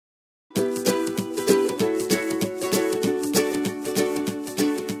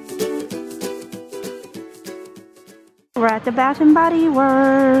We're at the Bath and Body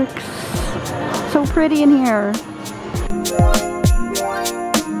Works. So pretty in here.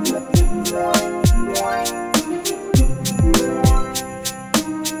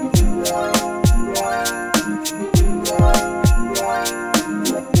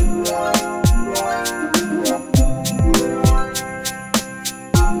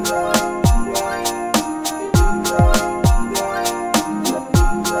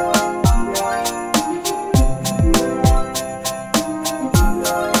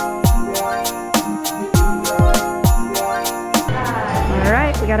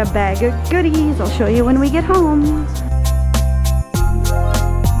 Got a bag of goodies. I'll show you when we get home.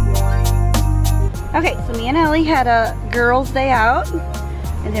 Okay, so me and Ellie had a girls' day out,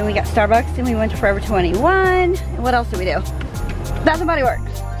 and then we got Starbucks, and we went to Forever 21. And what else did we do? Bath and Body Works.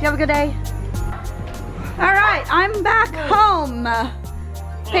 Did you have a good day? All right, I'm back home.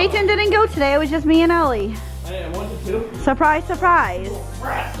 Peyton didn't go today. It was just me and Ellie. Hey, I wanted to. Surprise, surprise.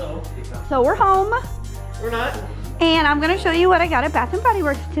 So we're home. We're not. And I'm gonna show you what I got at Bath and Body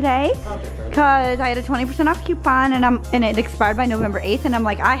Works today, because I had a 20% off coupon, and it expired by November 8th, and I'm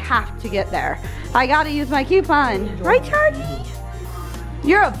like, I have to get there. I gotta use my coupon. Right, Charlie?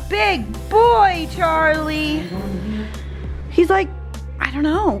 You're a big boy, Charlie. He's like, I don't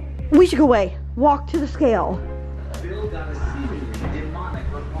know. We should go away. Walk to the scale.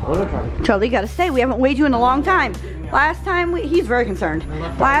 Charlie, you gotta stay. We haven't weighed you in a long time. Last time he's very concerned.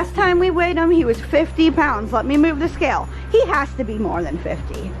 Last time we weighed him, he was 50 pounds. Let me move the scale. He has to be more than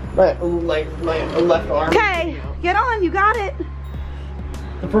 50. Right, like my left arm. Okay, get on, you got it.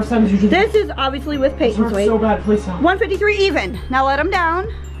 The first time is usually. This is obviously with Peyton's weight. So bad, please stop. 153 even. Now let him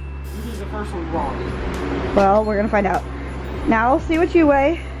down. This is the first one wrong. Well, we're gonna find out. Now see what you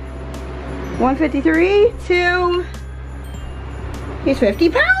weigh. 153, 2. He's 50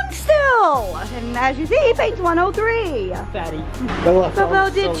 pounds still. And as you see, Peyton's 103. Fatty. Bobo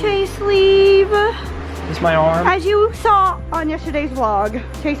did Chase leave. It's my arm. As you saw on yesterday's vlog,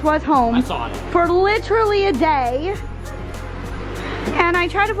 Chase was home. I saw it. For literally a day. And I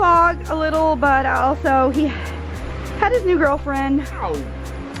tried to vlog a little, but also he had his new girlfriend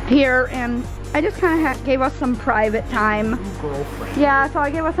here, and I just kind of gave us some private time. Girlfriend. Yeah, so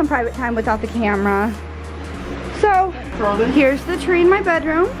I gave us some private time without the camera. So, here's the tree in my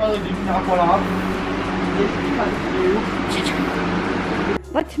bedroom. Charlie, did you knock one off?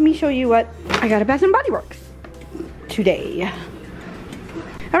 Let me show you what I got at Bath and Body Works today.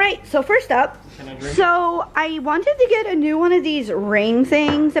 Alright, so first up, so I wanted to get a new one of these ring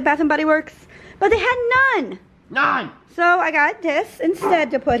things at Bath and Body Works, but they had none. None! So I got this instead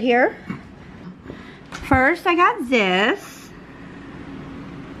to put here. First I got this,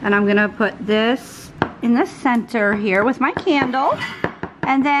 and I'm gonna put this in the center here with my candle.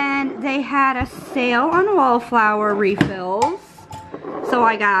 And then they had a sale on wallflower refills. So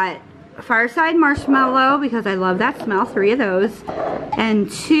I got Fireside Marshmallow because I love that smell, 3 of those. And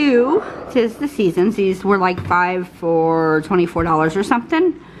 2, 'tis the seasons. These were like 5 for $24 or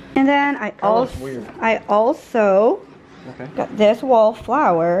something. And then I also got this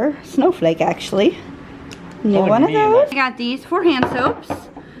wallflower snowflake, actually. New one of those. I got these 4 hand soaps.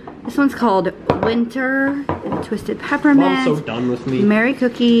 This one's called Winter and Twisted Peppermint. Mom's so done with me. Mary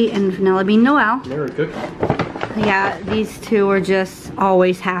Cookie and Vanilla Bean Noel. Mary Cookie. Yeah, these 2 are just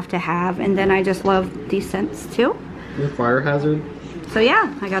always have to have. And then I just love these scents too. Your fire hazard. So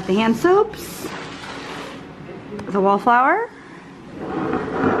yeah, I got the hand soaps, the wallflower,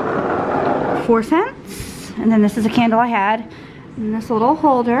 4 cents. And then this is a candle I had in this little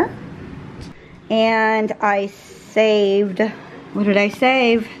holder. And I saved, what did I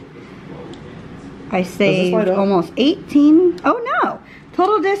save? I saved almost 18. Oh no,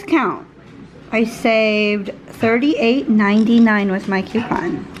 total discount. I saved $38.99 with my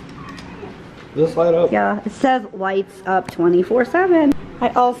coupon. Does this light up? Yeah, it says lights up 24/7. I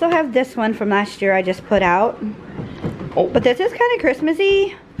also have this one from last year I just put out. Oh. But this is kind of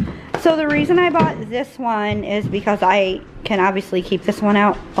Christmassy. So the reason I bought this one is because I can obviously keep this one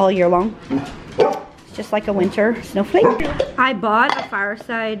out all year long. It's just like a winter snowflake. I bought a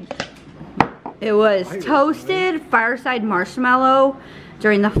Fireside. It was toasted Fireside Marshmallow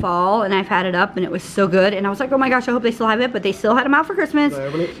during the fall, and I've had it up and it was so good, and I was like, oh my gosh, I hope they still have it, but they still had them out for Christmas.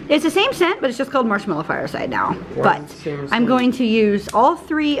 It's the same scent, but it's just called Marshmallow Fireside now. But I'm going to use all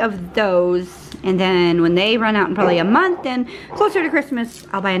 3 of those, and then when they run out in probably a month, then closer to Christmas,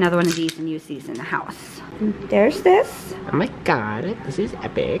 I'll buy another one of these and use these in the house. There's this. Oh my god, this is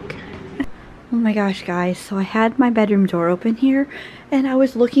epic. Oh my gosh, guys, so I had my bedroom door open here, and I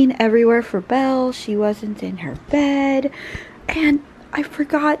was looking everywhere for Belle. She wasn't in her bed, and I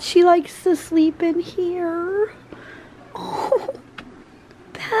forgot she likes to sleep in here. Oh,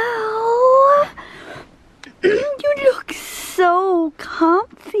 Belle. You look so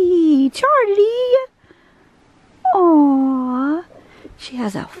comfy. Charlie. Aww. She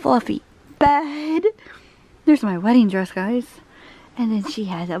has a fluffy bed. There's my wedding dress, guys. And then she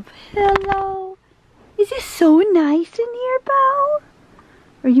has a pillow. Is it so nice in here, Belle?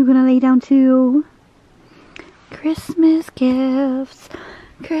 Are you gonna lay down too? Christmas gifts.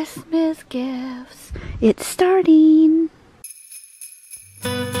 Christmas gifts. It's starting.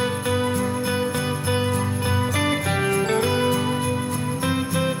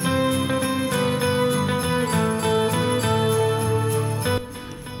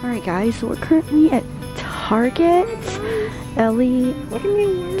 Alright guys, so we're currently at Target. Ellie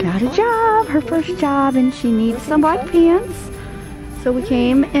got a job, her first job, and she needs some black pants. So we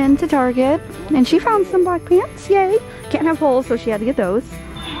came into Target and she found some black pants, yay. Can't have holes, so she had to get those.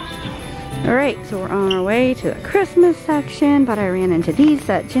 Alright, so we're on our way to the Christmas section, but I ran into these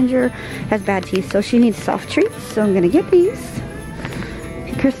that Ginger has bad teeth, so she needs soft treats, so I'm gonna get these.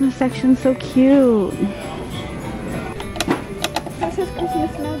 The Christmas section's so cute. This is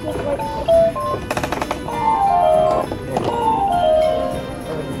Christmas magic.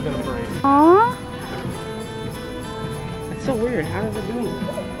 Aww. That's so weird. How does it do?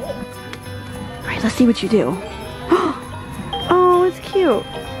 Alright, let's see what you do. Oh, it's cute.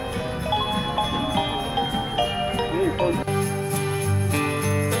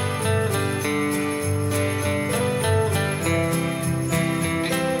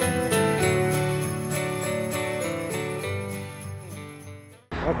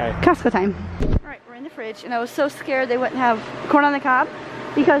 Okay. Costco time. Alright, we're in the fridge, and I was so scared they wouldn't have corn on the cob,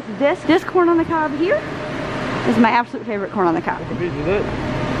 because this corn on the cob here is my absolute favorite corn on the cob. Is it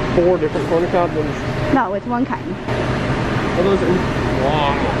 4 different corn on the cob ones? No, it's one kind. Are those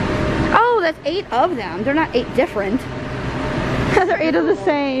wow. Oh, that's 8 of them. They're not 8 different. They're 8 of the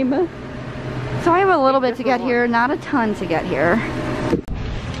same. So I have a little bit to get here, not a ton to get here.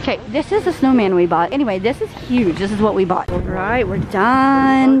 Okay, this is the snowman we bought. Anyway, this is huge. This is what we bought. All right, we're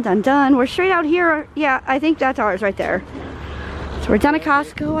done. Done. We're straight out here. Yeah, I think that's ours right there. So we're done at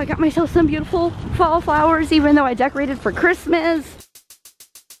Costco. I got myself some beautiful fall flowers, even though I decorated for Christmas.